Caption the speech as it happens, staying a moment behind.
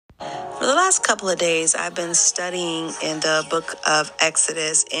For the last couple of days, I've been studying in the book of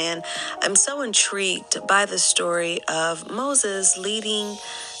Exodus, and I'm so intrigued by the story of Moses leading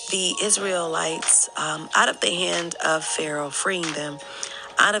the Israelites out of the hand of Pharaoh, freeing them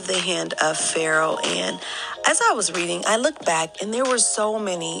out of the hand of Pharaoh. And as I was reading, I looked back and there were so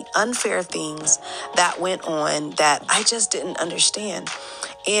many unfair things that went on that I just didn't understand.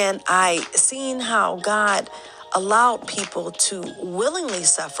 And I seen how God allowed people to willingly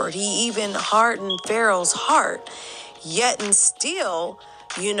suffer. He even hardened Pharaoh's heart, yet and still,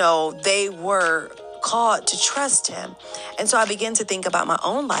 they were called to trust him. And so I began to think about my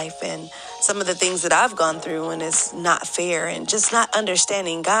own life and some of the things that I've gone through, and it's not fair and just not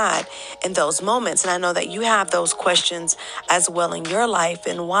understanding God in those moments. And I know that you have those questions as well in your life.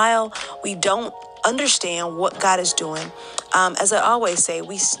 And while we don't understand what God is doing, as I always say,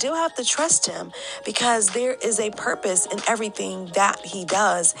 we still have to trust him, because there is a purpose in everything that he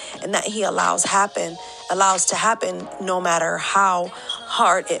does and that he allows to happen no matter how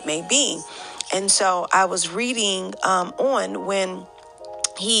hard it may be. And so I was reading on when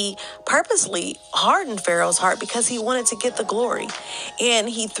he purposely hardened Pharaoh's heart because he wanted to get the glory. And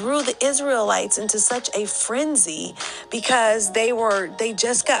he threw the Israelites into such a frenzy because they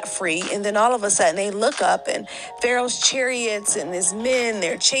just got free. And then all of a sudden they look up and Pharaoh's chariots and his men,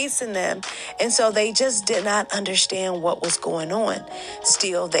 they're chasing them. And so they just did not understand what was going on.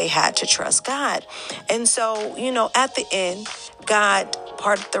 Still, they had to trust God. And so, at the end, God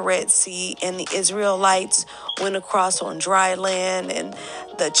parted the Red Sea and the Israelites went across on dry land, and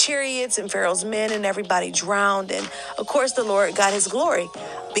the chariots and Pharaoh's men and everybody drowned. And of course, the Lord got his glory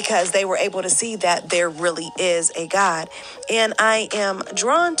because they were able to see that there really is a God. And I am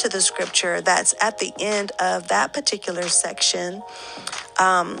drawn to the scripture that's at the end of that particular section.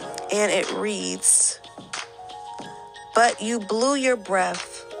 And it reads, "But you blew your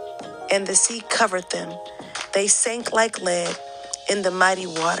breath and the sea covered them. They sank like lead in the mighty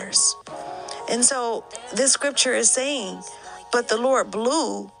waters." And so this scripture is saying, but the Lord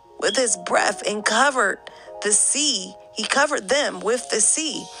blew with his breath and covered the sea. He covered them with the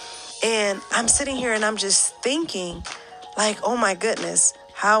sea. And I'm sitting here and I'm just thinking, like, oh my goodness,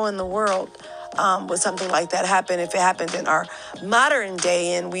 how in the world would something like that happen if it happened in our modern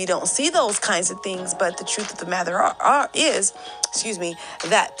day? And we don't see those kinds of things. But the truth of the matter is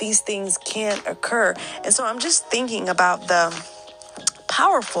that these things can occur. And so I'm just thinking about the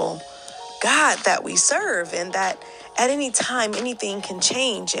powerful God that we serve, and that at any time anything can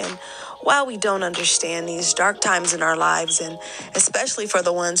change. And while we don't understand these dark times in our lives, and especially for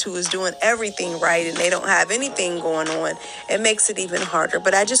the ones who is doing everything right and they don't have anything going on, it makes it even harder.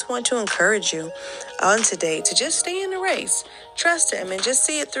 But I just want to encourage you on today to just stay in the race, trust him, and just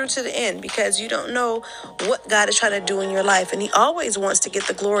see it through to the end, because you don't know what God is trying to do in your life. And he always wants to get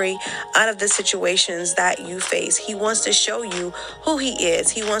the glory out of the situations that you face. He wants to show you who he is.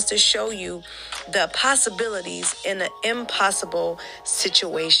 He wants to show you the possibilities in an impossible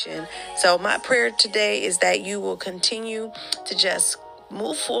situation. So my prayer today is that you will continue to just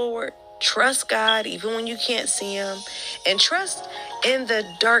move forward, trust God even when you can't see him, and trust in the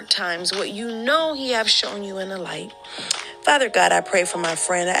dark times what he have shown you in the light. Father God, I pray for my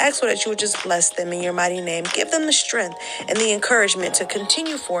friend. I ask that you would just bless them in your mighty name. Give them the strength and the encouragement to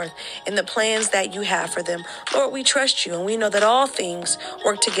continue forth in the plans that you have for them. Lord, we trust you, and we know that all things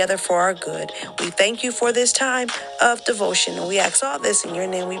work together for our good. We thank you for this time of devotion, and we ask all this in your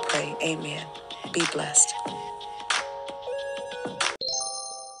name we pray. Amen. Be blessed.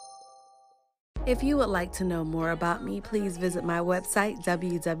 If you would like to know more about me, please visit my website,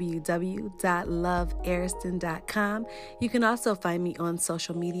 www.loveariston.com. You can also find me on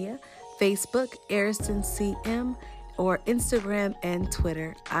social media, Facebook, AristonCM, or Instagram and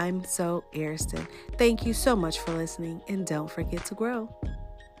Twitter. I'm so Ariston. Thank you so much for listening, and don't forget to grow.